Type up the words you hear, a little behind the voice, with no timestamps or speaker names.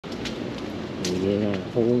Yeah,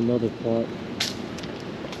 a whole nother part.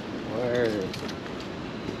 Word.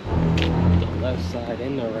 The left side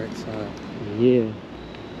and the right side. Yeah.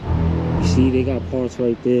 You see, they got parts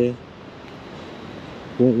right there.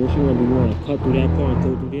 What you want to do? You want to cut through that part and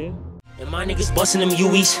go through there? And my niggas busting them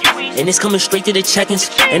UEs, and it's coming straight to the check-ins.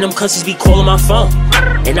 And them cusses be calling my phone,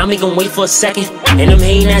 and I make them wait for a second. And them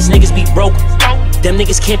hating ass niggas be broke. Them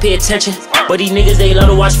niggas can't pay attention, but these niggas they love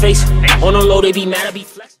to watch face. On the low they be mad, I be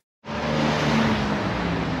flex.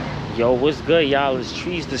 Yo, what's good, y'all? It's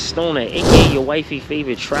Treez the Stoner, aka your wifey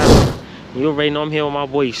favorite traveler. You already know I'm here with my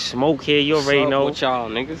boy Smoke here. You already know. What's y'all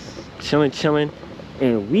niggas? Chilling.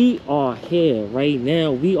 And we are here right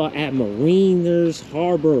now. We are at Mariners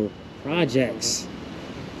Harbor Projects.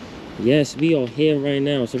 Yes, we are here right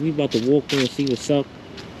now. So we about to walk in and see what's up.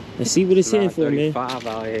 And see what it's hitting for, man.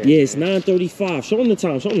 Out here, yeah, it's 9:35. Show them the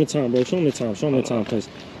time, bro. Show them the time, because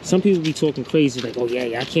some people be talking crazy like, oh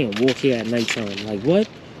yeah, I can't walk here at nighttime. Like, what?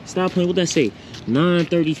 Stop playing. What that say?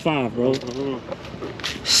 9:35, bro.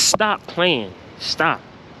 Stop playing. Stop.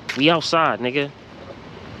 We outside, nigga.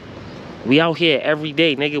 We out here every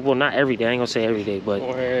day, nigga. Well, not every day. I ain't gonna say every day, but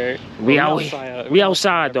we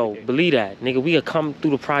outside though. Believe that, nigga. We could come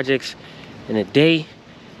through the projects in the day,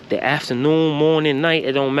 the afternoon, morning, night.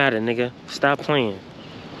 It don't matter, nigga. Stop playing.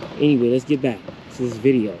 Anyway, let's get back to this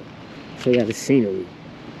video. Show y'all the scenery.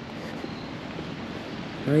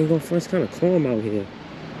 I ain't gonna front. It's kind of calm out here.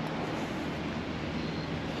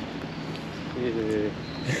 Yeah.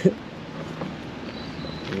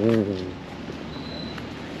 Whoa.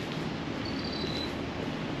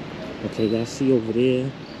 Okay, y'all see over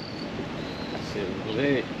there? That shit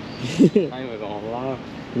lit. I ain't even gonna lie.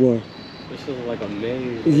 What? This shit look like a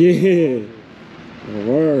maze. Yeah.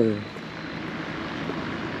 Word.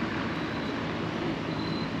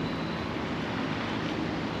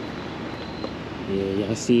 Yeah,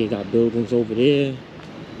 y'all see it got buildings over there.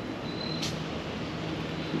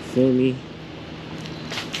 You feel me?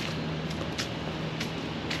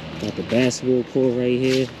 Got the basketball court right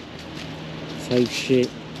here. Type shit.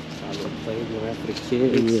 Got a little playground for the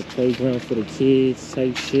kids. Yeah, playground for the kids.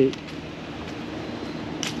 Type shit.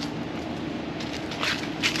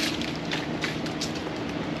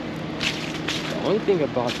 The only thing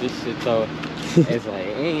about this shit though is like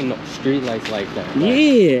ain't no street lights like that. Like,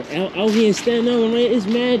 yeah, out here in Staten Island, right? It's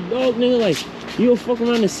mad dog, nigga. Like, you'll fuck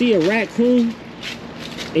around and see a raccoon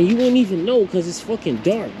and you won't even know because it's fucking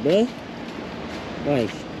dark, bruh.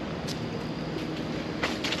 Like,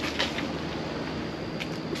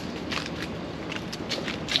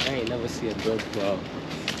 I ain't never see a building. Well,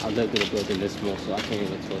 I lived in a building this small, so I can't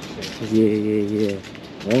even talk shit. yeah.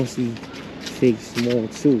 Mostly fake small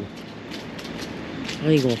too. I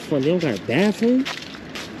ain't gonna front. They don't got a bathroom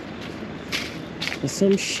or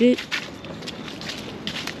some shit.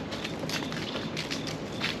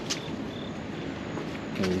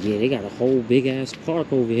 Oh yeah, they got a whole big ass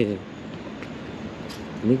park over here.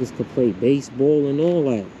 Niggas could play baseball and all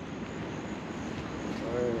that.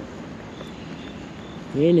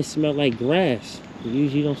 And it smell like grass. You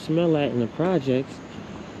usually don't smell that in the projects.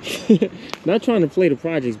 Not trying to play the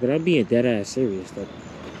projects, but I'm being dead ass serious. Like,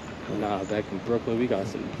 nah, back in Brooklyn, we got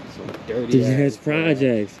some dirty ass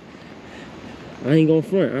projects. I ain't gonna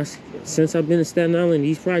front. Since I've been in Staten Island,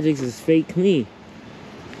 these projects is fake clean.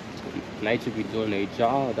 Night should be doing their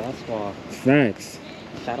job, that's why. Facts.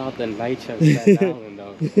 Shout out to Night in Staten Island,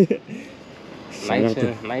 though.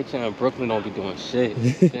 Night in Brooklyn don't be doing shit.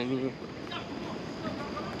 You feel me?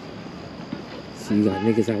 So you got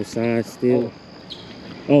niggas outside still.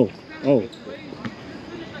 Oh.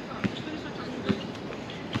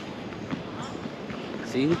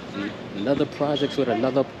 See, another projects with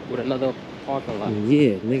another parking lot.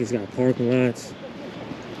 Yeah, niggas got parking lots.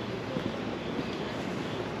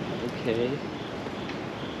 Okay.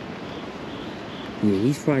 Yeah,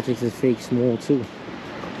 these projects is fake small too.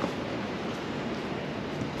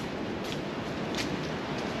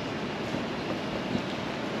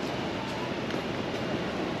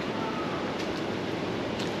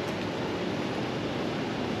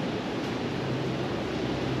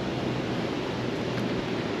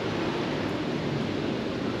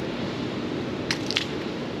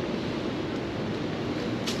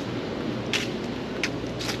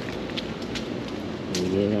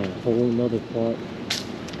 Yeah, a whole nother part.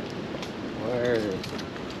 Word.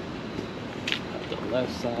 The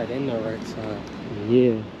left side and the right side.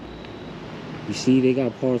 Yeah. You see, they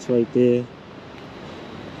got parts right there.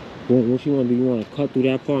 What you want to do? You want to cut through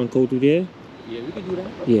that part and go through there? Yeah, we can do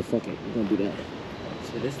that. Yeah, fuck it. We're going to do that.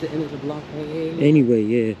 So this is the end of the block right here? Anyway,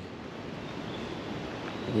 yeah.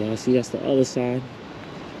 Yeah, I see that's the other side.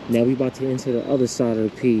 Now we about to enter the other side of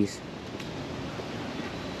the piece.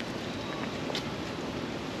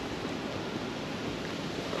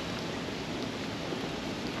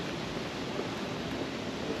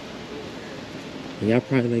 And y'all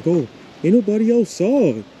probably like, oh, ain't nobody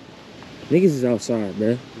outside. Niggas is outside,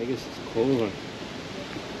 bruh. Niggas is cool.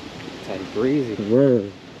 Type breezy.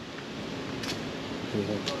 Word.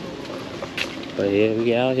 But yeah,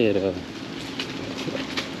 we out here though.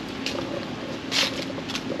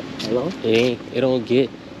 Hello? It don't get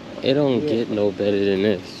no better than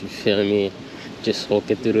this. You feel me? Just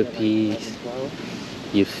walking through the peas.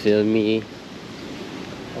 You feel me?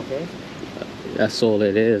 Okay. That's all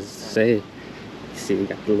it is. Say. You see, we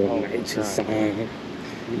got the little nature sign.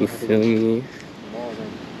 You feel me?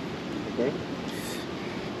 Okay.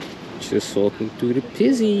 Just walking through the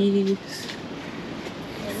pizzies.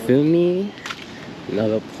 Feel me?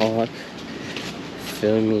 Another park.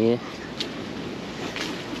 Feel me?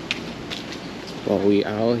 But we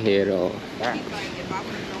out here though.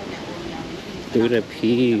 Through the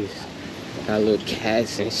peas. Got little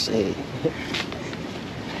cats and shit.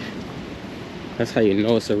 That's how you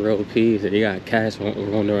know it's a real piece. They got cats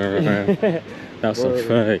wandering around. That's a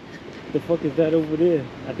fact. The fuck is that over there?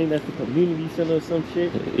 I think that's the community center or some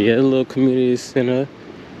shit. Yeah, a little community center.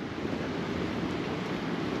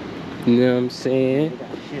 You know what I'm saying? They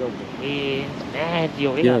got shit over here. Mad,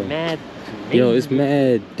 yo. They got mad. Yo, it's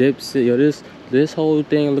mad dipset. Yo, this whole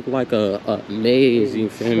thing look like a maze. You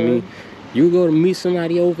feel me? You go to meet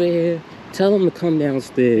somebody over here. Tell them to come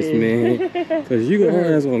downstairs, man. Cause your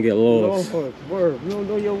ass gonna get lost. Word. You don't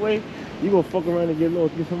know your way, you gonna fuck around and get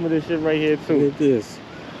lost. Get some of this shit right here too. Look at this.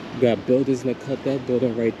 You got buildings in the cut. That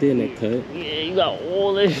building right there in the cut. Yeah, you got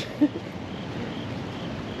all this.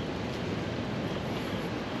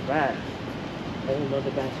 Right. Whole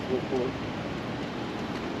another basketball court.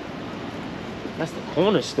 That's the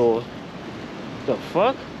corner store. The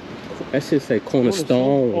fuck? That shit say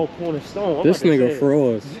cornerstone. Oh, cornerstone. This nigga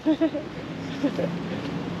froze.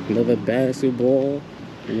 Another basketball,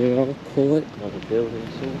 you know, court. Another building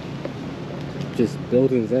too. Just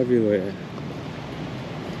buildings everywhere.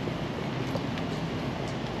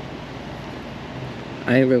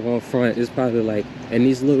 I ain't even gonna front. It's probably like, and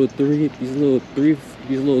these little three-story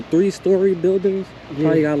buildings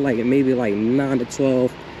probably got like maybe like 9 to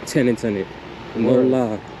 12 tenants in it. No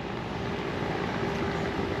lie.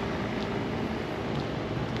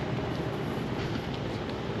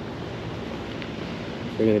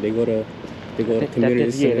 They go to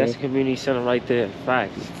community center. Yeah, that's a community center right there.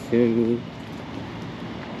 Facts. Feel me?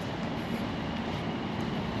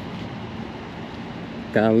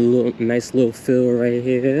 Got a nice little field right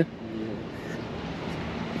here. Yeah.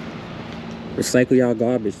 Recycle y'all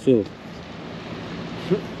garbage too.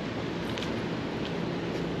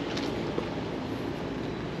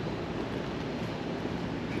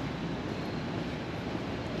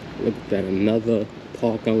 Look at that, another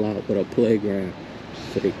parking lot with a playground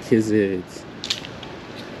for the kids.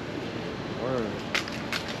 Word.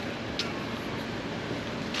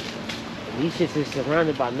 These shits is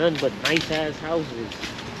surrounded by nothing but nice ass houses.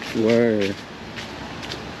 Word.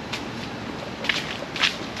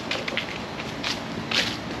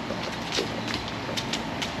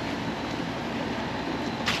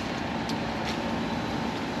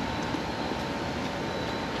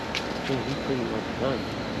 He's pretty much done.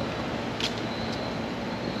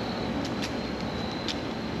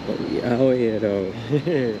 But we out here though.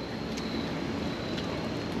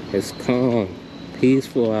 It's calm,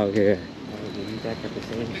 peaceful out here. We back at the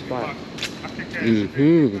same spot.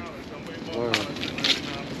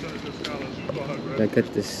 Back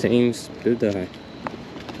at the same spot.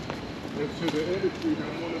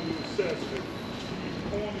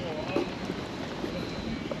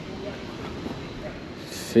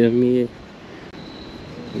 Feel me?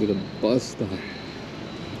 Look at the bus stop.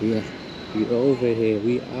 We over here.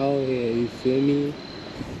 We out here. You feel me?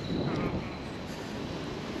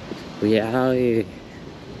 We out here.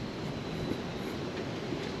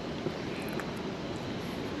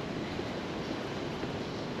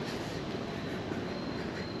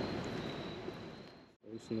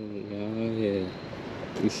 We out here.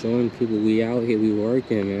 We showing people we out here. We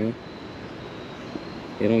working, man.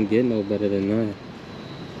 It don't get no better than that.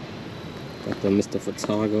 Got the Mr.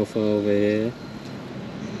 Photographer over here.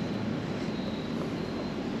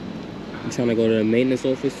 You trying to go to the maintenance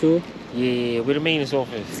office too? Yeah, where the maintenance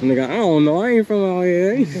office? Nigga, I don't know. I ain't from out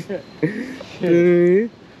here. Where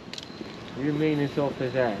the maintenance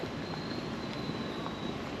office at?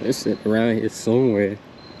 It's around here somewhere.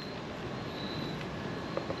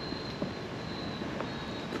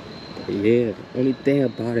 Yeah, the only thing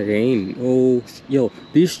about it ain't no. Yo,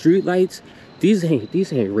 these street lights, these ain't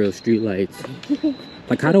real street lights.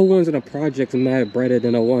 Like how the ones in the projects mad brighter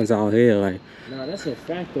than the ones out here. Like, nah, that's a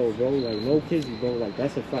fact though, bro. Like no kisses, bro. Like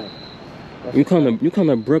that's a fact. You come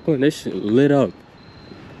to Brooklyn, this shit lit up.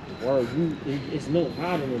 Well, it's no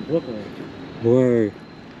hiding in Brooklyn. Word.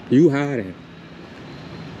 You hiding.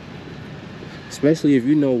 Especially if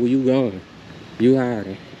you know where you going. You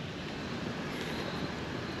hiding.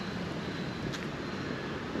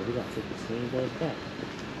 Well, we gotta take the same bus back.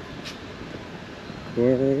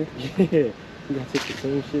 Word. Yeah, we gotta take the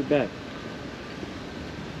same shit back.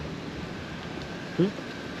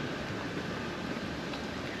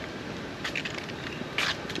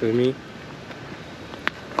 With me?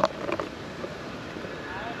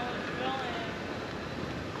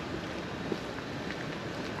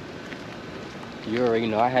 You already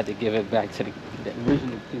know I had to give it back to the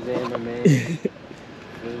original Kazan, my man.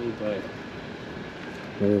 Really, but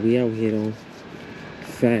Well, we out here though.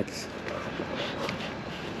 Facts.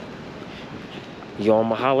 Yo,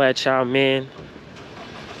 I'ma holla at y'all, man.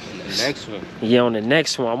 the next one. Yeah, on the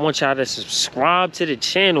next one, I want y'all to subscribe to the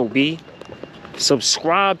channel, B.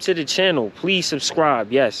 Subscribe to the channel. Please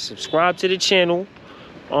subscribe. Yes, subscribe to the channel.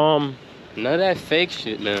 None of that fake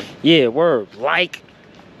shit, man. Yeah, word. Like,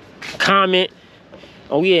 comment.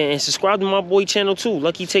 Oh yeah, and subscribe to my boy channel too.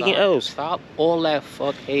 Lucky Taking L's. Stop all that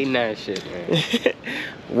fuck hating that shit, man.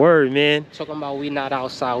 Word, man. Talking about we not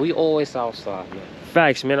outside. We always outside, man.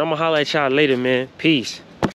 Facts, man. I'ma holla at y'all later, man. Peace.